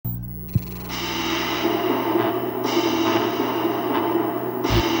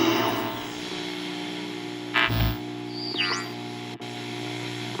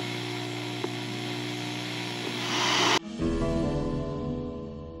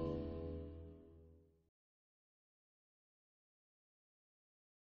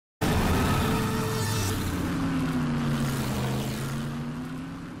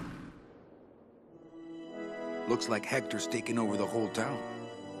Looks like Hector's taken over the whole town.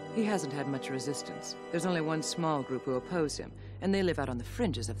 He hasn't had much resistance. There's only one small group who oppose him, and they live out on the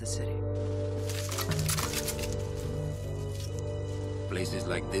fringes of the city. Places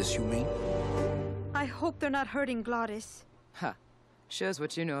like this, you mean? I hope they're not hurting Glottis. Ha. Shows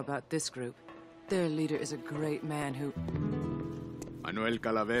what you know about this group. Their leader is a great man who... Manuel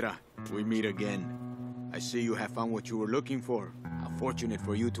Calavera, we meet again. I see you have found what you were looking for. How fortunate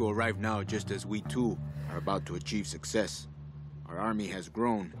for you to arrive now, just as we too are about to achieve success. Our army has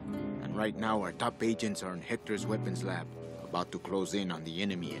grown, and right now our top agents are in Hector's weapons lab, about to close in on the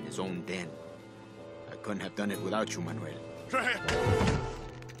enemy in his own den. I couldn't have done it without you, Manuel.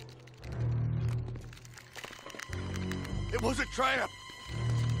 It was a trap!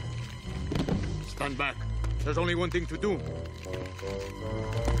 Stand back. There's only one thing to do.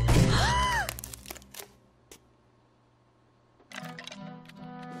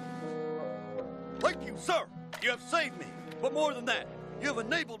 Thank you, sir! You have saved me! But more than that, you have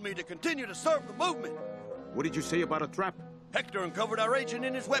enabled me to continue to serve the movement! What did you say about a trap? Hector uncovered our agent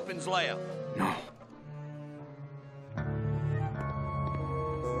in his weapons lab. No.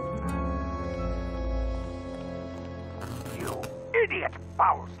 You idiot,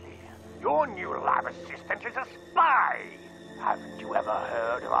 Bowsley! Your new lab assistant is a spy! Haven't you ever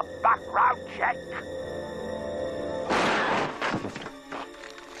heard of a background check?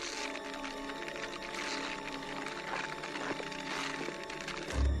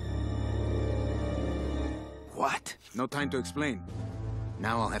 What? No time to explain.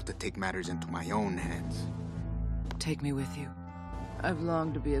 Now I'll have to take matters into my own hands. Take me with you. I've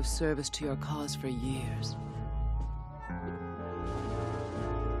longed to be of service to your cause for years.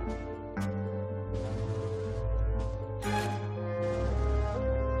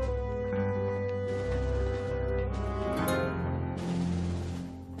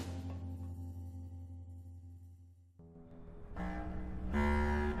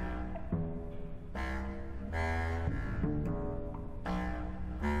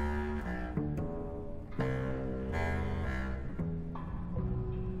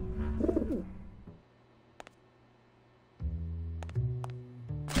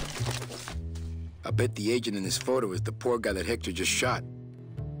 I bet the agent in this photo is the poor guy that Hector just shot.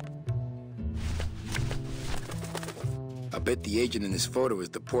 I bet the agent in this photo is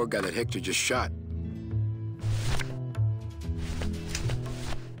the poor guy that Hector just shot.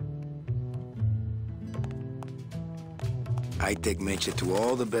 I take Mecha to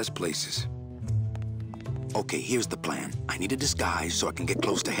all the best places. Okay, here's the plan. I need a disguise so I can get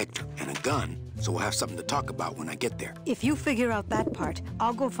close to Hector, and a gun so we'll have something to talk about when I get there. If you figure out that part,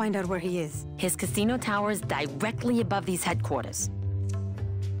 I'll go find out where he is. His casino tower is directly above these headquarters.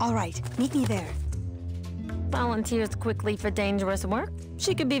 All right, meet me there. Volunteers quickly for dangerous work.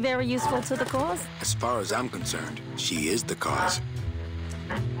 She could be very useful to the cause. As far as I'm concerned, she is the cause.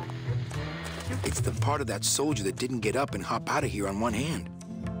 It's the part of that soldier that didn't get up and hop out of here on one hand.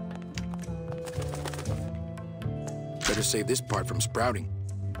 Better save this part from sprouting.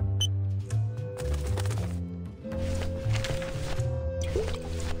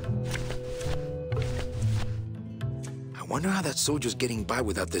 I wonder how that soldier's getting by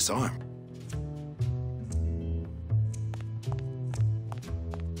without this arm.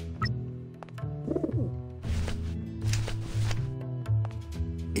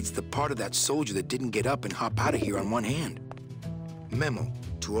 It's the part of that soldier that didn't get up and hop out of here on one hand. Memo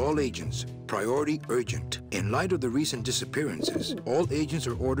to all agents, priority urgent. In light of the recent disappearances, all agents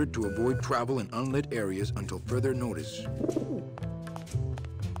are ordered to avoid travel in unlit areas until further notice.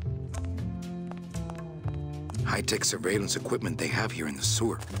 High-tech surveillance equipment they have here in the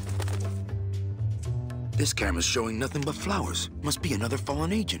sewer. This camera's showing nothing but flowers. Must be another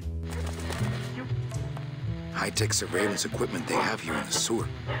fallen agent. High-tech surveillance equipment they have here in the sewer.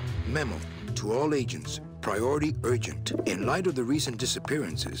 Memo to all agents, priority urgent. In light of the recent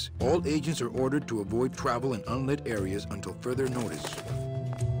disappearances, all agents are ordered to avoid travel in unlit areas until further notice.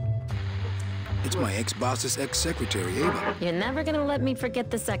 It's my ex-boss's ex-secretary, Ava. You're never gonna let me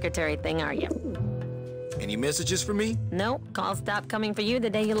forget the secretary thing, are you? Any messages for me? Nope. Calls stopped coming for you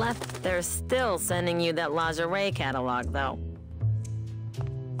the day you left. They're still sending you that lingerie catalog, though.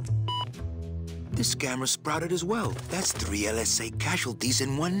 This scammer sprouted as well. That's 3 LSA casualties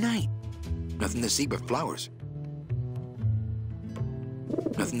in one night. Nothing to see but flowers.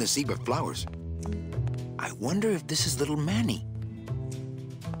 Nothing to see but flowers. I wonder if this is little Manny.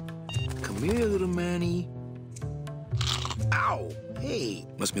 Come here, little Manny. Ow! Hey,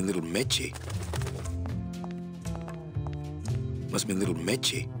 must be little Meche. Must be little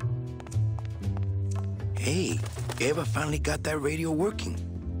Meche. Hey, Eva finally got that radio working.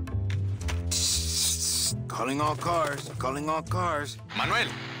 Calling all cars. Calling all cars. Manuel,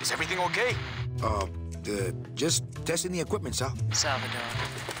 is everything okay? Just testing the equipment, Sal. Salvador,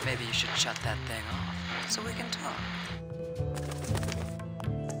 maybe you should shut that thing off so we can talk.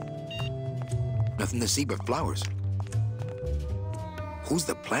 Nothing to see but flowers. Who's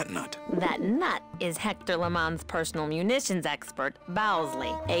the plant nut? That nut is Hector LeMans' personal munitions expert,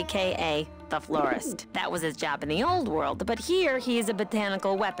 Bowsley, a.k.a. the florist. That was his job in the old world, but here he is a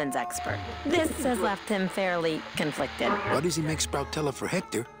botanical weapons expert. This has left him fairly conflicted. Why does he make Sproutella for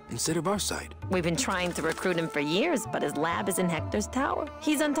Hector instead of our side? We've been trying to recruit him for years, but his lab is in Hector's tower.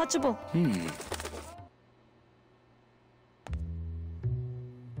 He's untouchable.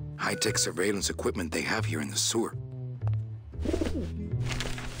 High-tech surveillance equipment they have here in the sewer.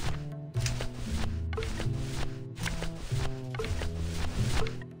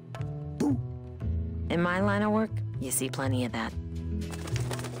 In my line of work, you see plenty of that.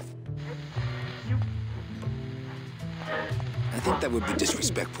 I think that would be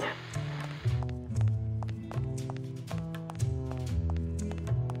disrespectful.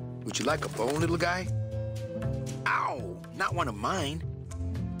 Would you like a bone, little guy? Ow! Not one of mine.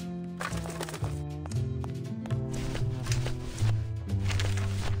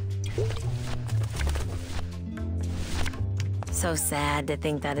 So sad to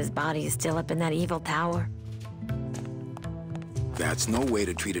think that his body is still up in that evil tower. That's no way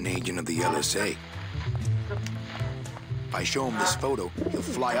to treat an agent of the LSA. If I show him this photo, he'll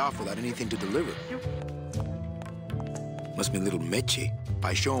fly off without anything to deliver. Must be a little Meche. If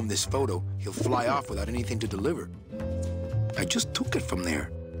I show him this photo, he'll fly off without anything to deliver. I just took it from there.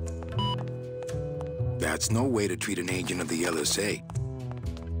 That's no way to treat an agent of the LSA.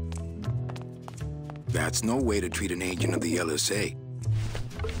 That's no way to treat an agent of the LSA.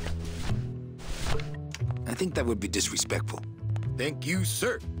 I think that would be disrespectful. Thank you,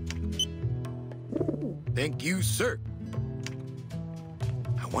 sir. Thank you, sir.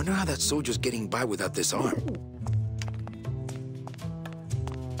 I wonder how that soldier's getting by without this arm.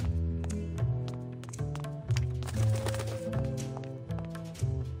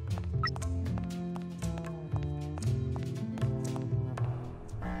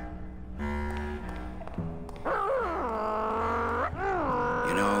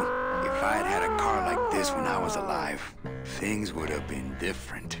 When I was alive, things would have been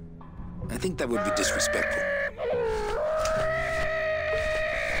different. I think that would be disrespectful.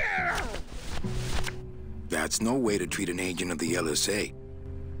 That's no way to treat an agent of the LSA.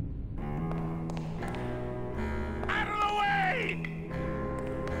 Out of the way!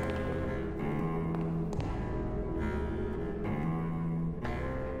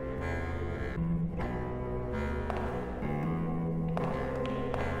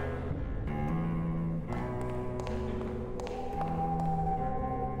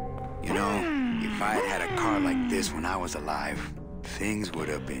 You know, if I had had a car like this when I was alive, things would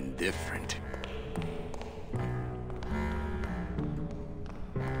have been different.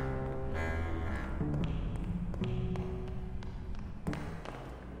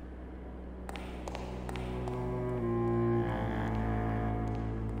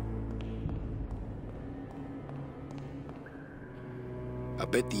 I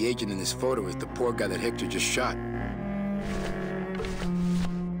bet the agent in this photo is the poor guy that Hector just shot.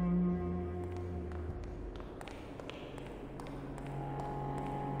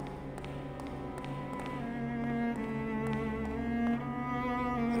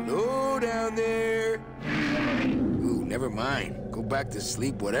 Hello down there. Ooh, never mind. Go back to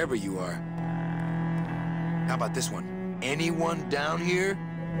sleep, whatever you are. How about this one? Anyone down here?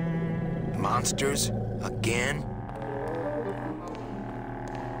 Monsters? Again?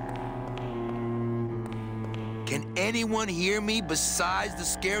 Can anyone hear me besides the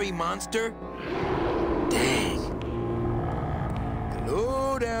scary monster? Dang.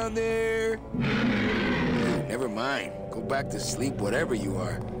 Hello down there. Ooh, never mind. Go back to sleep, whatever you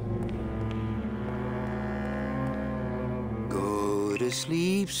are. Go to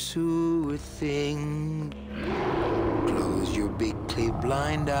sleep, sure thing. Close your big clear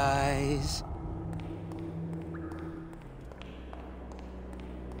blind eyes.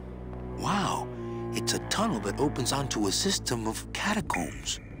 Wow, it's a tunnel that opens onto a system of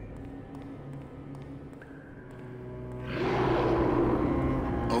catacombs.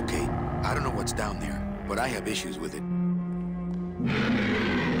 Okay, I don't know what's down there, but I have issues with it.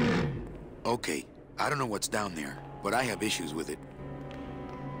 Okay, I don't know what's down there, but I have issues with it.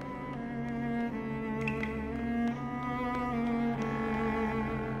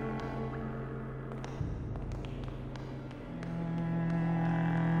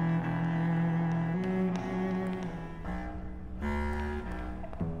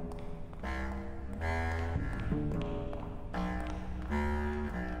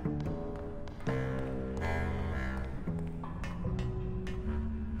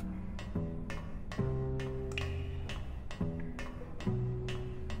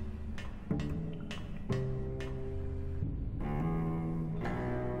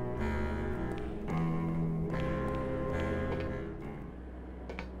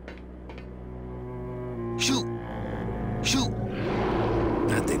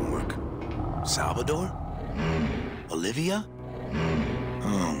 Salvador? Olivia?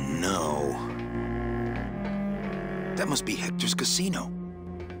 Oh, no. That must be Hector's casino.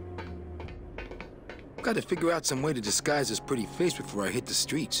 Gotta figure out some way to disguise this pretty face before I hit the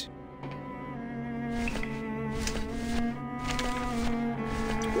streets.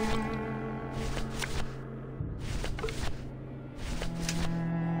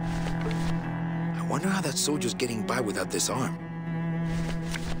 I wonder how that soldier's getting by without this arm.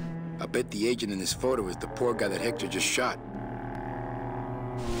 I bet the agent in this photo is the poor guy that Hector just shot.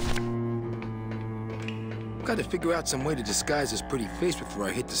 Gotta figure out some way to disguise this pretty face before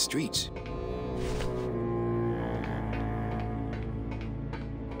I hit the streets.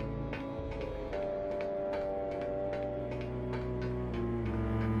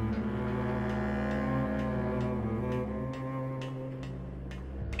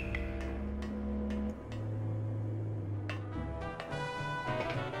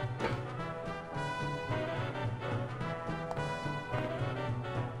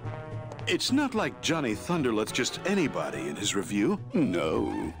 It's not like Johnny Thunder lets just anybody in his review.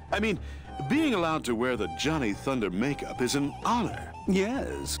 No. I mean, being allowed to wear the Johnny Thunder makeup is an honor.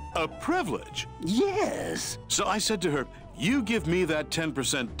 Yes. A privilege. Yes. So I said to her, you give me that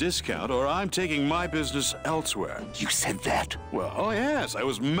 10% discount or I'm taking my business elsewhere. You said that? Well, oh yes, I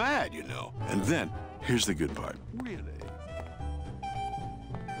was mad, you know. And then, here's the good part. Really?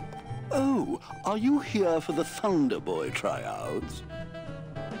 Oh, are you here for the Thunder Boy tryouts?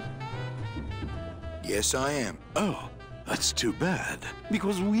 Yes, I am. Oh, that's too bad.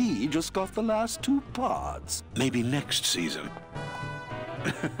 Because we just got the last 2 parts. Maybe next season.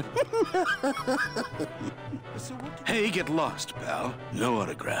 Hey, get lost, pal. No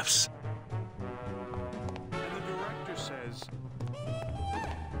autographs. And the director says...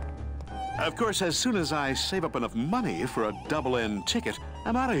 Of course, as soon as I save up enough money for a double-N ticket,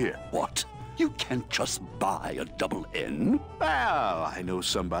 I'm out of here. What? You can't just buy a double N. Well, I know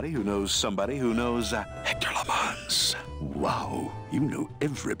somebody who knows somebody who knows Hector Lamans. Wow, you know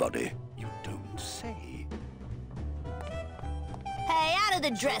everybody. You don't say. Hey, out of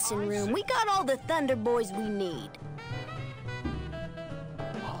the dressing room. We got all the Thunder Boys we need.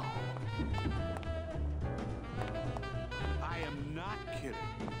 I am not kidding.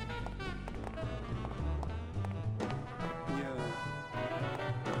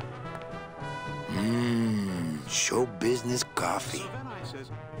 Show business coffee. So then I says...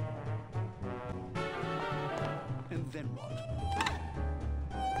 And then what?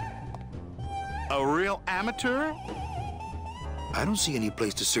 A real amateur? I don't see any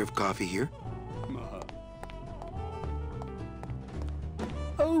place to serve coffee here.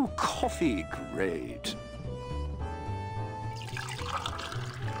 Oh, coffee, great.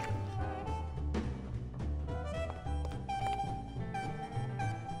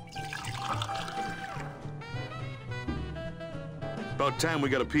 About time we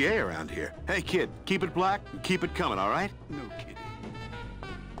got a PA around here. Hey, kid, keep it black and keep it coming, all right? No kidding.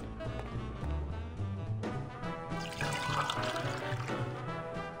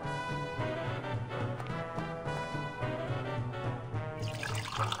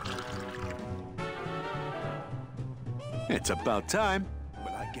 It's about time.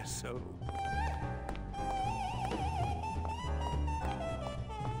 Well, I guess so.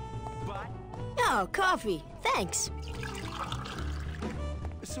 Oh, coffee. Thanks.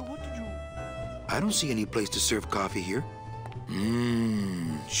 So what did you... I don't see any place to serve coffee here.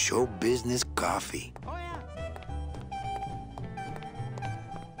 Show business coffee. Oh, yeah.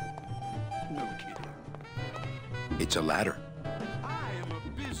 No kidding. It's a ladder. I am a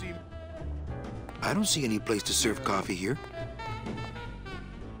busy... I don't see any place to serve coffee here.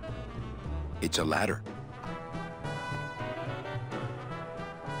 It's a ladder.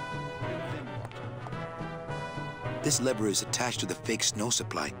 This lever is attached to the fake snow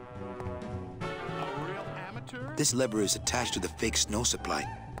supply. A real amateur? This lever is attached to the fake snow supply.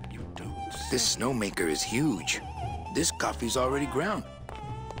 You don't say. This snowmaker is huge. This coffee's already ground.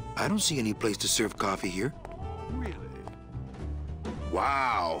 I don't see any place to serve coffee here. Really?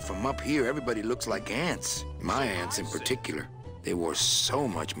 Wow, from up here, everybody looks like ants. My ants in particular. They wore so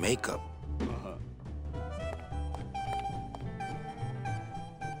much makeup.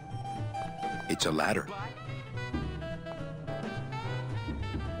 It's a ladder.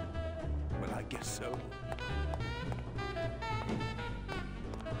 Well, I guess so.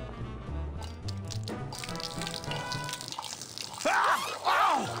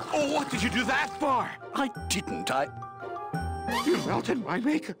 Oh, what did you do that for? I didn't. You melted my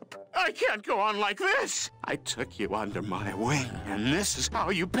makeup. I can't go on like this. I took you under my wing, and this is how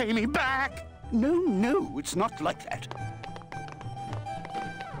you pay me back. No, it's not like that.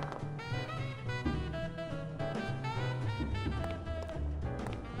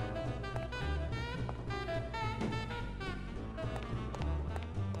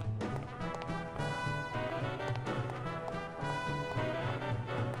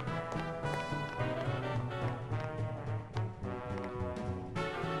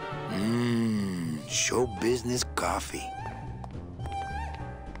 Show business coffee.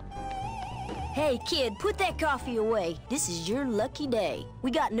 Hey, kid, put that coffee away. This is your lucky day. We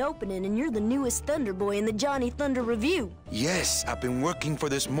got an opening, and you're the newest Thunder Boy in the Johnny Thunder Review. Yes, I've been working for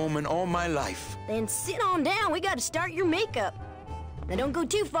this moment all my life. Then sit on down. We got to start your makeup. Now, don't go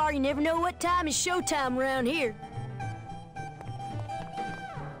too far. You never know what time is showtime around here.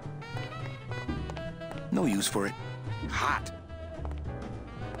 No use for it. Hot.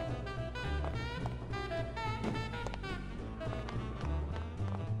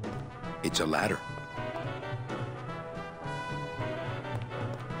 It's a ladder.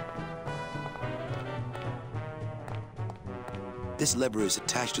 This lever is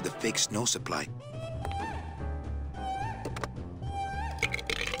attached to the fake snow supply.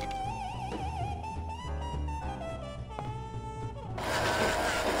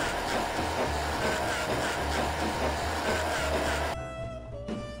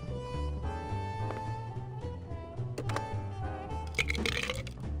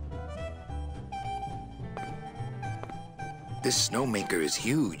 This snowmaker is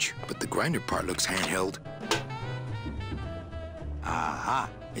huge, but the grinder part looks handheld. Aha!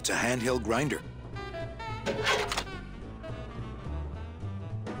 It's a handheld grinder.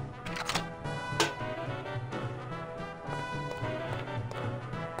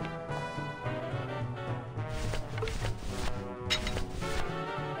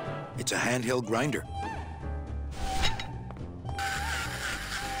 It's a handheld grinder.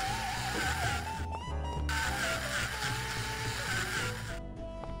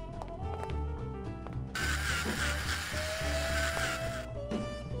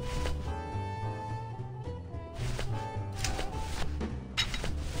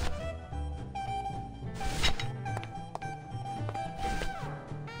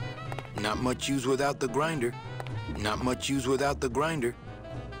 Not much use without the grinder. Not much use without the grinder.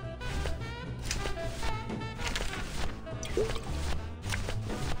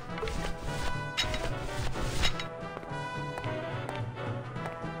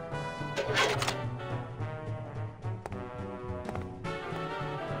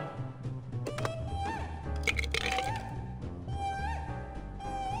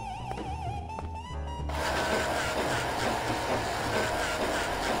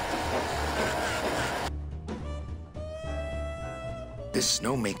 This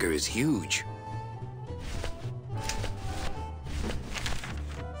snowmaker is huge.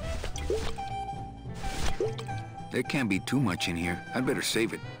 There can't be too much in here. I'd better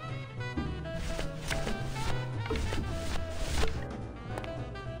save it.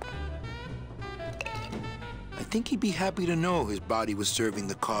 I think he'd be happy to know his body was serving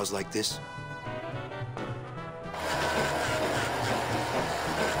the cause like this.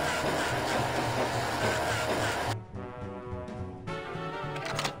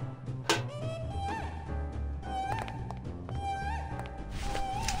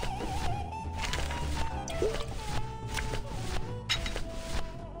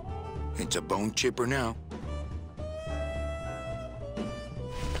 It's a bone chipper now.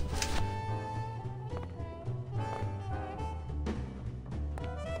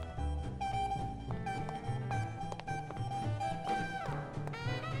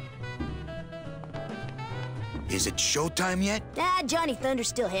 Is it showtime yet? Johnny Thunder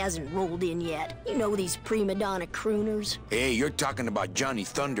still hasn't rolled in yet. You know these prima donna crooners. Hey, you're talking about Johnny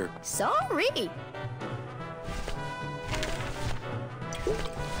Thunder. Sorry.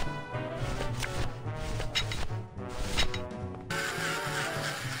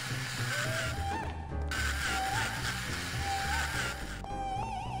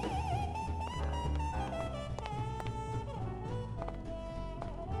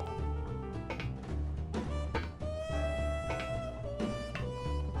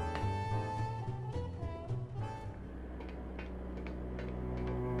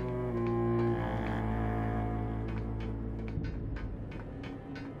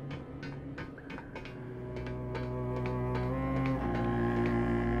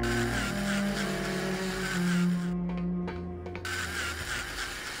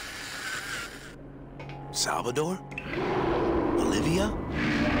 Salvador? Olivia?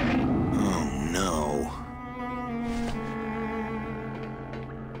 Oh, no.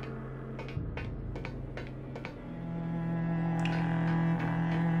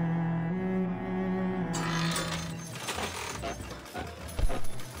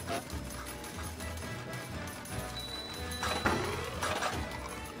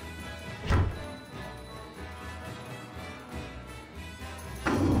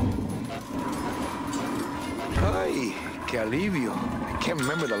 Ay, que alivio. I can't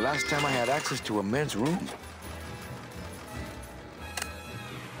remember the last time I had access to a men's room.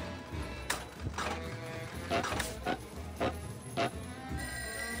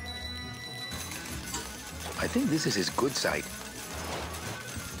 think this is his good side.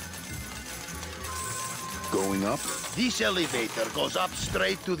 Going up? This elevator goes up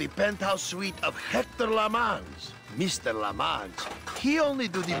straight to the penthouse suite of Hector Lamans. Mr. Lamans, he only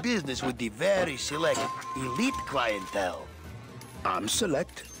do the business with the very select elite clientele. I'm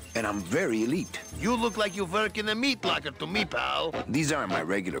select, and I'm very elite. You look like you work in a meat locker to me, pal. These aren't my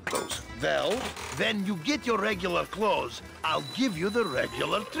regular clothes. Well, then you get your regular clothes. I'll give you the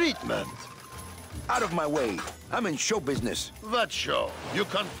regular treatment. Out of my way. I'm in show business. What show? You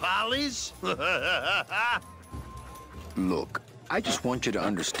confalis? Look, I just want you to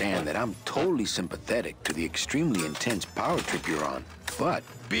understand that I'm totally sympathetic to the extremely intense power trip you're on, but...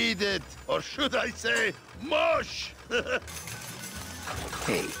 Beat it, or should I say, mush!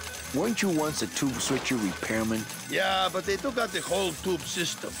 Hey, weren't you once a tube switcher repairman? Yeah, but they took out the whole tube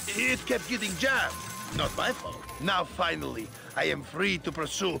system. It kept getting jammed. Not my fault. Now, finally, I am free to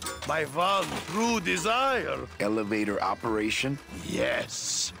pursue my one true desire. Elevator operation?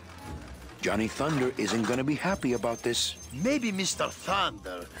 Yes. Johnny Thunder isn't gonna be happy about this. Maybe Mr.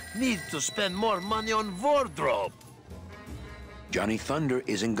 Thunder needs to spend more money on wardrobe. Johnny Thunder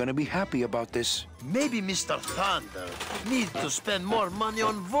isn't gonna be happy about this. Maybe Mr. Thunder needs to spend more money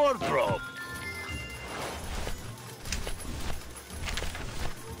on wardrobe.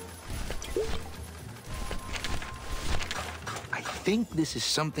 I think this is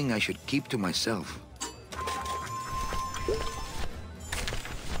something I should keep to myself.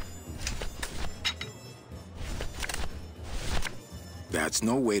 That's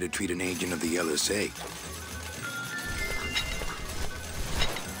no way to treat an agent of the LSA.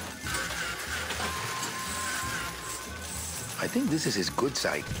 I think this is his good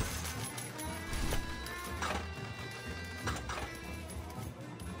side.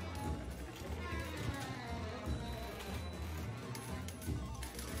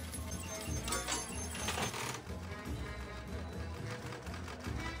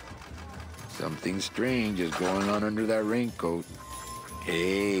 Something strange is going on under that raincoat.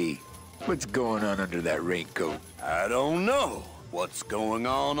 Hey, what's going on under that raincoat? I don't know what's going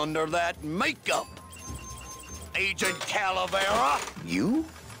on under that makeup. Agent Calavera? You?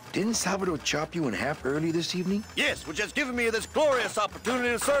 Didn't Salvador chop you in half early this evening? Yes, which has given me this glorious opportunity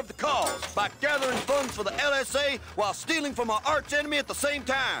to serve the cause by gathering funds for the LSA while stealing from our arch enemy at the same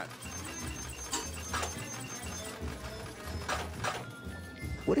time.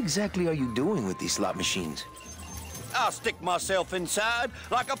 What exactly are you doing with these slot machines? I stick myself inside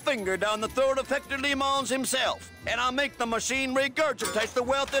like a finger down the throat of Hector Limons himself, and I make the machine regurgitate the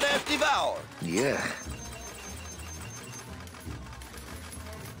wealth it has devoured. Yeah.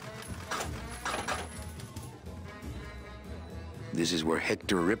 This is where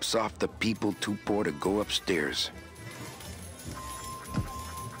Hector rips off the people too poor to go upstairs.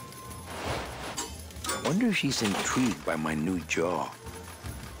 I wonder if she's intrigued by my new jaw.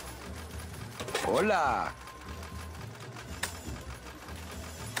 Hola!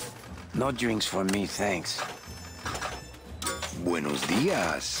 No drinks for me, thanks. Buenos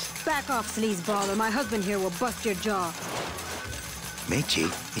dias. Back off, sleazeball, or my husband here will bust your jaw. Meche,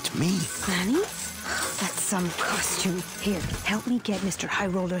 it's me. Fanny? That's some costume. Here, help me get Mr. High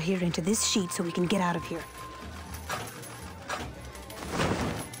Roller here into this sheet so we can get out of here.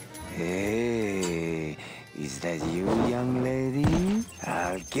 Hey, is that you, young lady?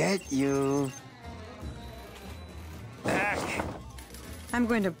 I'll get you. Back. I'm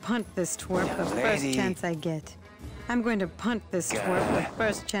going to punt this twerp the first chance I get. I'm going to punt this twerp the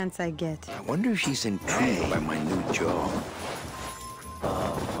first chance I get. I wonder if she's intrigued by my new jaw.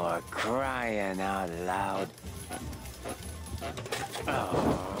 Oh, for crying out loud.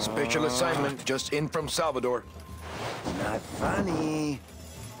 Oh. Special assignment just in from Salvador. Not funny.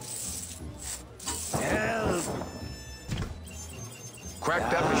 Help!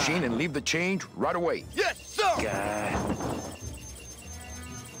 Crack that machine and leave the change right away. Yes, sir!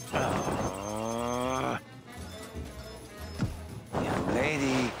 God. Young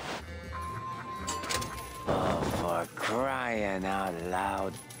lady. Oh, for crying out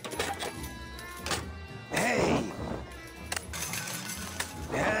loud. Hey!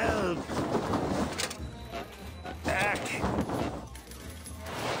 Help! Back!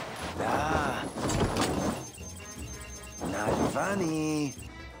 Ah! Not funny.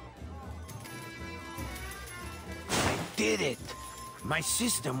 I did it! My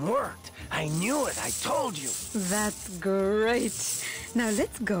system worked. I knew it. I told you. That's great. Now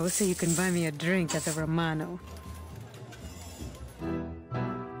let's go so you can buy me a drink at the Romano.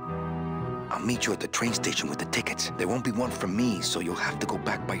 I'll meet you at the train station with the tickets. There won't be one from me, so you'll have to go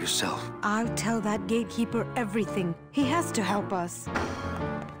back by yourself. I'll tell that gatekeeper everything. He has to help us.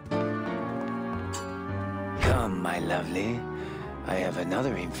 my lovely. I have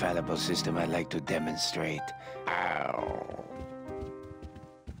another infallible system I'd like to demonstrate. Ow.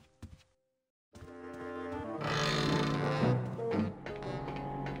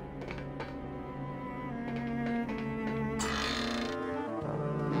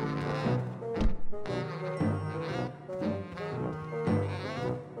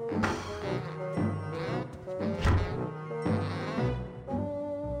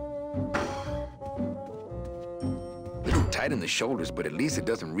 Tight in the shoulders, but at least it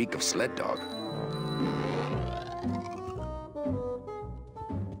doesn't reek of sled dog.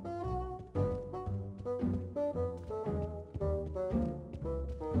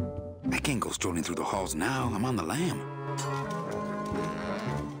 I can't go strolling through the halls now. I'm on the lam.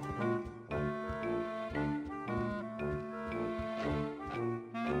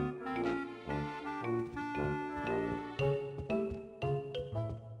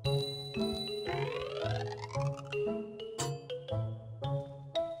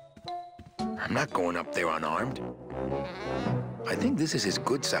 I'm not going up there unarmed. I think this is his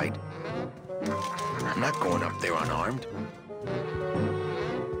good side. I'm not going up there unarmed.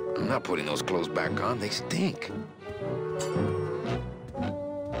 I'm not putting those clothes back on. They stink.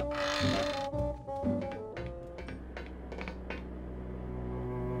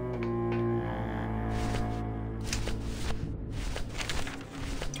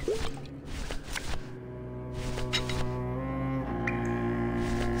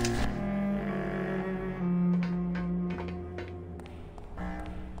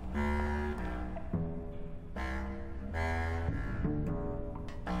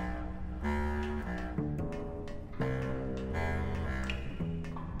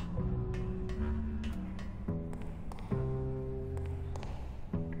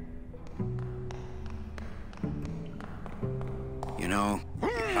 You know,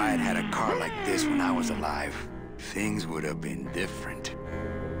 if I had had a car like this when I was alive, things would have been different.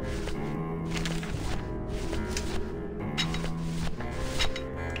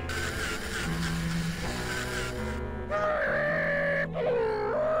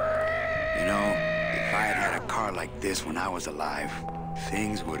 You know, if I had had a car like this when I was alive,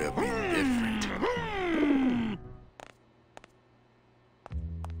 things would have been different.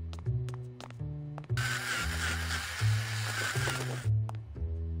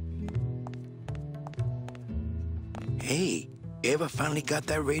 Hey, Eva finally got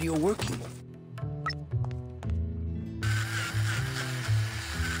that radio working.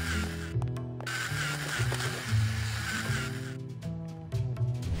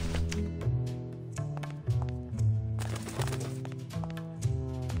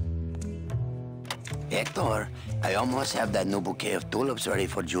 Hector, I almost have that new bouquet of tulips ready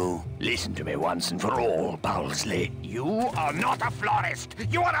for you. Listen to me once and for all, Bowsley. You are not a florist.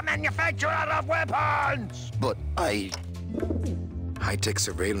 You are a manufacturer of weapons! But I... High-tech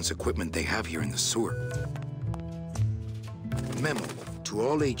surveillance equipment they have here in the sewer. Memo to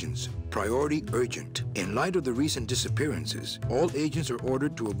all agents. Priority urgent. In light of the recent disappearances, all agents are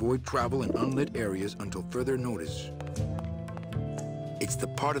ordered to avoid travel in unlit areas until further notice. It's the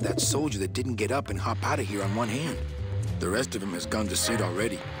part of that soldier that didn't get up and hop out of here on one hand. The rest of him has gone to sleep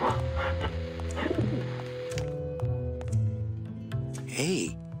already.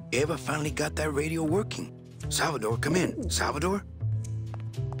 Hey, Eva finally got that radio working. Salvador, come in. Salvador?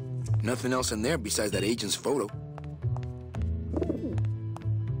 Nothing else in there besides that agent's photo.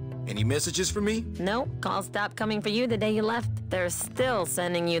 Any messages for me? Nope. Calls stopped coming for you the day you left. They're still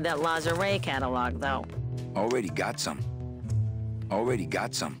sending you that lingerie catalog, though. Already got some. Already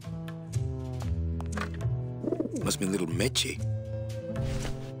got some. Must be a little Meche.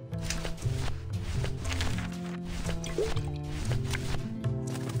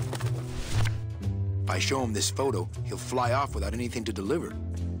 If I show him this photo, he'll fly off without anything to deliver.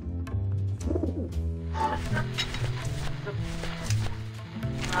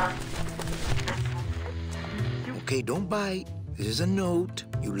 Okay, don't bite. This is a note.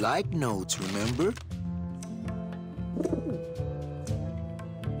 You like notes, remember?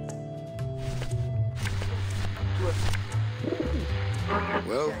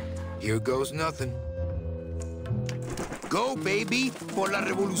 Well, here goes nothing. Go, baby, por la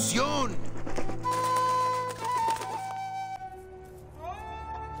revolución!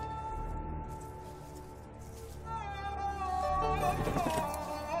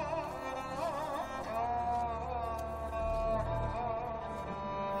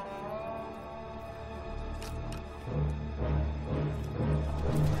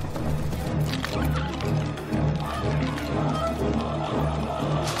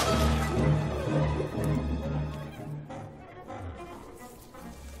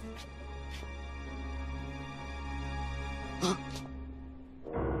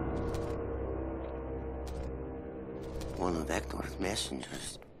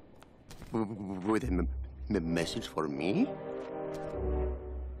 messengers. With a message for me?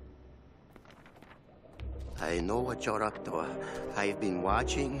 I know what you're up to. I've been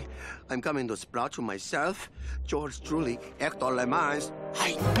watching. I'm coming to sprout you myself. Yours truly, Hector Le Mans.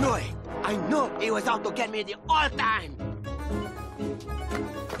 I knew it! I knew he was out to get me the whole time!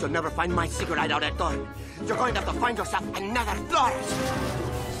 You'll never find my secret hideout, Hector. You're going to have to find yourself another Flores!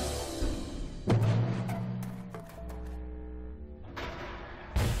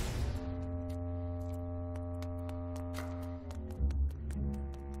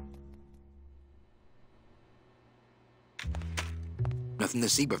 Nothing to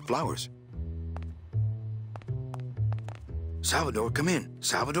see but flowers. Salvador, come in.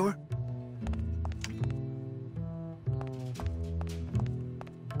 Salvador?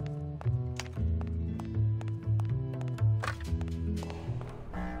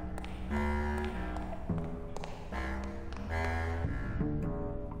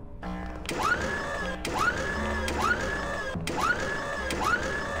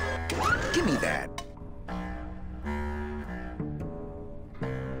 Give me that.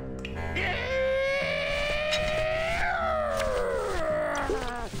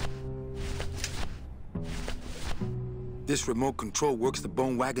 This remote control works the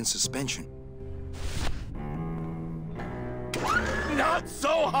bone wagon suspension. Not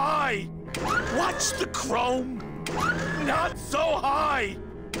so high! Watch the chrome! Not so high!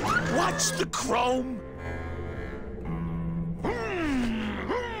 Watch the chrome!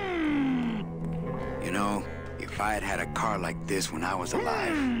 You know, if I had had a car like this when I was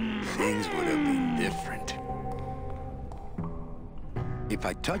alive, things would have been different. If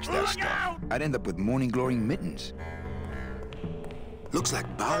I touched that stuff, I'd end up with morning glory mittens. Looks like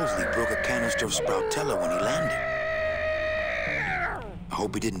Bowsley broke a canister of Sproutella when he landed. I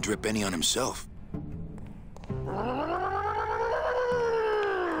hope he didn't drip any on himself.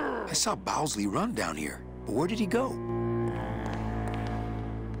 I saw Bowsley run down here, but where did he go?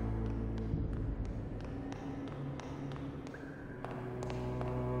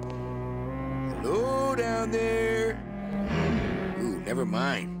 Hello down there. Ooh, never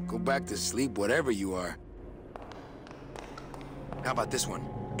mind. Go back to sleep, whatever you are. How about this one?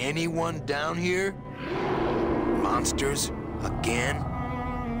 Anyone down here? Monsters? Again?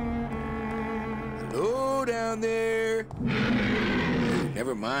 Hello down there? Ooh,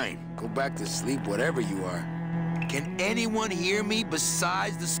 never mind. Go back to sleep, whatever you are. Can anyone hear me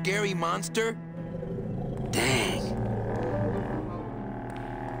besides the scary monster? Dang.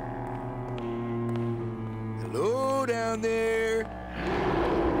 Hello down there?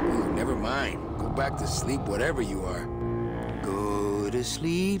 Ooh, never mind. Go back to sleep, whatever you are. Go to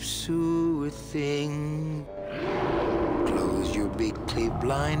sleep, sure thing. Close your big, clear,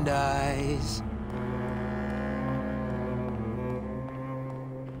 blind eyes.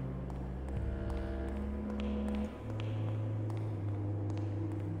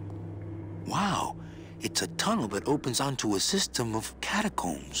 Wow, it's a tunnel that opens onto a system of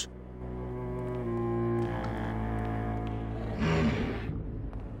catacombs.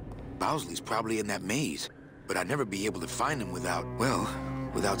 Bowsley's probably in that maze. But I'd never be able to find him without, well,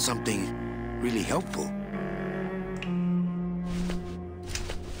 without something really helpful.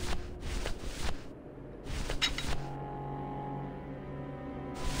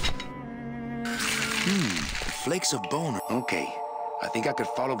 Flakes of bone. Okay, I think I could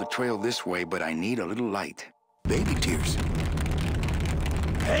follow the trail this way, but I need a little light. Baby tears.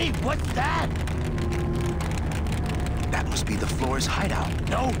 Hey, what's that? That must be the Flores hideout.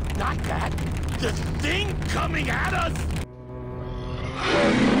 No, not that. The thing coming at us!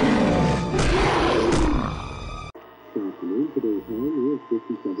 Today's high near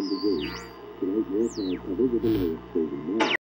 57 degrees. Tonight, your cloud cover with the lowest freezing.